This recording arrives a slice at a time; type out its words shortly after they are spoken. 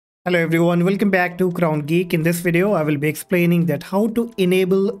Hello everyone, welcome back to Crown Geek. In this video, I will be explaining that how to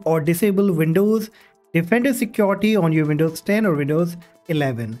enable or disable Windows Defender security on your Windows 10 or Windows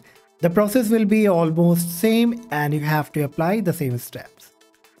 11. The process will be almost same and you have to apply the same steps.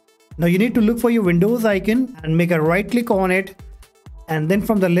 Now you need to look for your Windows icon and make a right click on it, and then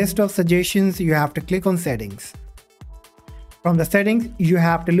from the list of suggestions you have to click on settings. From the settings you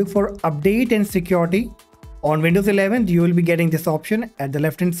have to look for update and security. On Windows 11, you will be getting this option at the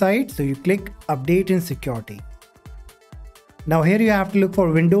left hand side, so you click Update and Security. Now here you have to look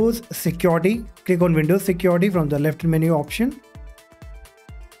for Windows Security. Click on Windows Security from the left menu option.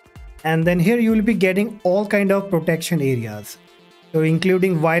 And then here you will be getting all kind of protection areas. So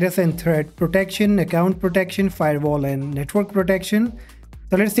including virus and threat protection, account protection, firewall and network protection.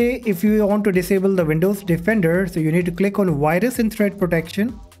 So let's say if you want to disable the Windows Defender, so you need to click on Virus and Threat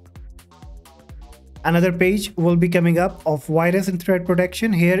Protection. Another page will be coming up of virus and threat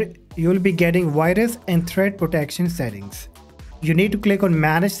protection. Here you will be getting virus and threat protection settings. You need to click on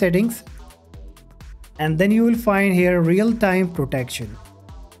manage settings, and then you will find here real-time protection.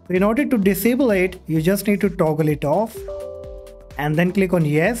 So in order to disable it, you just need to toggle it off and then click on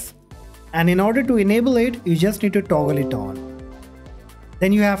yes. And in order to enable it, you just need to toggle it on.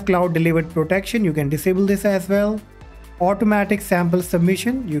 Then you have cloud delivered protection. You can disable this as well. Automatic sample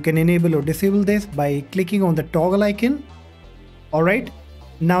submission, you can enable or disable this by clicking on the toggle icon. Alright,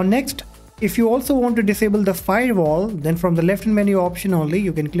 now next, if you also want to disable the firewall, then from the left hand menu option only,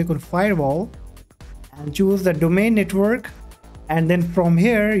 you can click on firewall and choose the domain network, and then from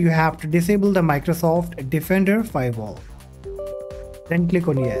here you have to disable the Microsoft Defender firewall. Then click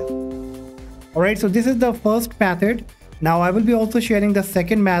on yes. Alright, so this is the first method. Now I will be also sharing the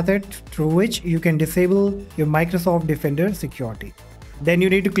second method through which you can disable your Microsoft Defender security. Then you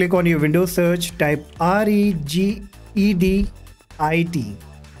need to click on your Windows search, type regedit.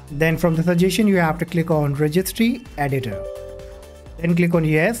 Then from the suggestion you have to click on registry editor. Then click on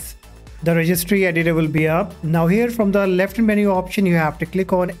yes. The registry editor will be up. Now here from the left menu option you have to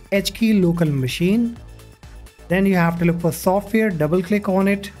click on HKey local machine. Then you have to look for software, double click on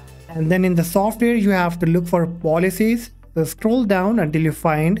it. And then in the software you have to look for policies. So scroll down until you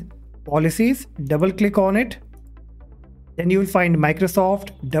find policies, double click on it. Then you will find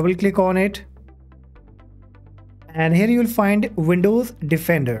Microsoft, double click on it. And here you will find Windows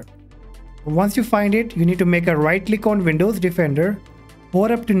Defender. Once you find it, you need to make a right click on Windows Defender,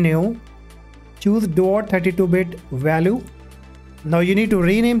 hover up to new, choose .32-bit value. Now you need to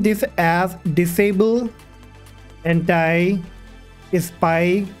rename this as Disable Anti-Spyware.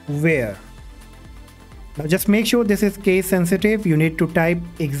 Now just make sure this is case sensitive. You need to type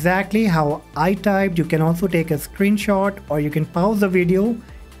exactly how I typed. You can also take a screenshot, or you can pause the video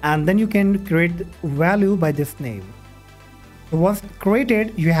and then you can create value by this name. So once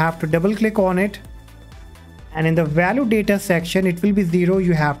created, you have to double click on it, and in the value data section it will be 0.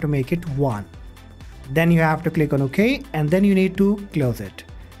 You have to make it 1. Then you have to click on OK, and then you need to close it.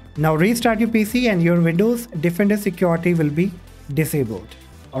 Now restart your PC and your Windows Defender security will be disabled.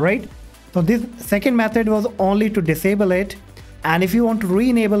 Alright, so this second method was only to disable it, and if you want to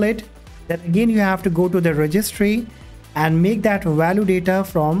re-enable it, then again you have to go to the registry and make that value data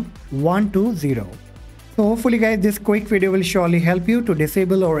from 1 to 0. So hopefully guys, this quick video will surely help you to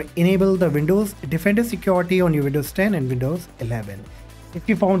disable or enable the Windows Defender security on your Windows 10 and Windows 11. If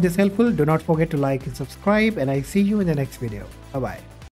you found this helpful, do not forget to like and subscribe, and I see you in the next video. Bye bye.